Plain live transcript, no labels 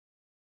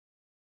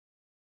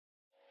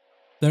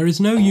There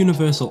is no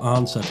universal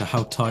answer to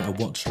how tight a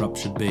watch strap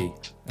should be,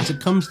 as it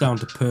comes down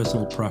to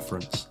personal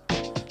preference.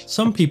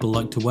 Some people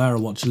like to wear a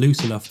watch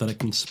loose enough that it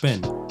can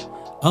spin.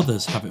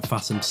 Others have it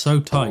fastened so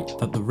tight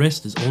that the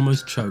wrist is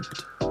almost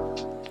choked.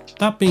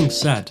 That being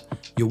said,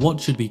 your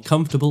watch should be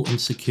comfortable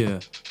and secure,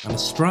 and a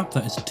strap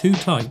that is too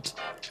tight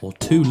or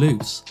too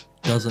loose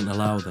doesn't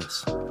allow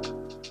this.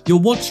 Your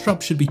watch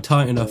strap should be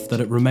tight enough that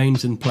it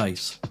remains in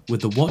place,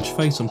 with the watch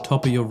face on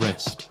top of your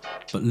wrist,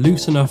 but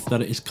loose enough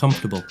that it is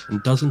comfortable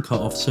and doesn't cut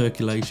off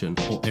circulation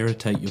or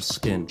irritate your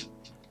skin.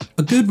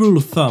 A good rule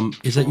of thumb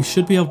is that you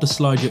should be able to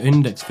slide your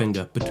index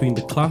finger between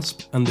the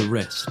clasp and the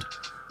wrist,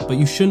 but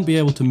you shouldn't be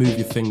able to move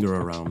your finger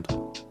around.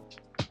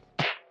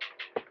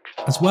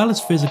 As well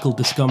as physical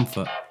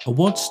discomfort, a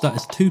watch that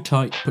is too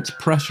tight puts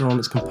pressure on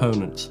its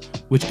components,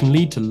 which can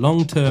lead to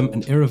long-term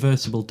and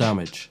irreversible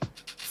damage.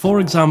 For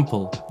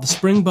example, the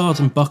spring bars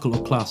and buckle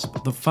or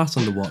clasp that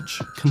fasten the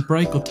watch can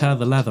break or tear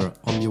the leather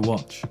on your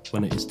watch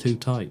when it is too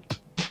tight.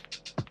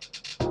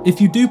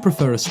 If you do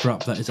prefer a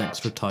strap that is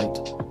extra tight,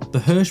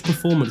 the Hirsch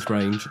performance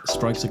range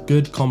strikes a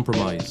good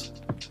compromise.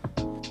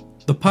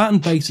 The pattern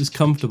base is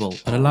comfortable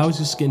and allows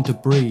your skin to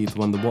breathe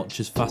when the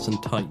watch is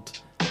fastened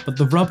tight, but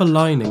the rubber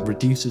lining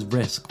reduces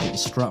risk that the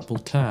strap will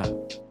tear.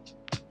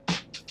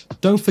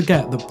 Don't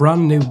forget that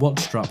brand new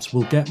watch straps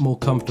will get more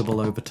comfortable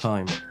over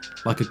time.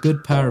 Like a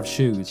good pair of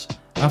shoes,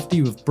 after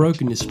you have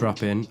broken your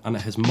strap in and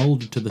it has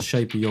moulded to the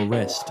shape of your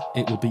wrist,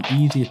 it will be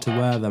easier to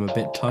wear them a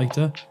bit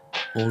tighter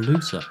or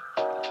looser.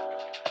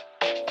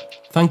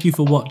 Thank you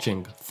for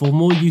watching. For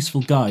more useful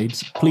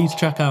guides, please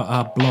check out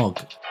our blog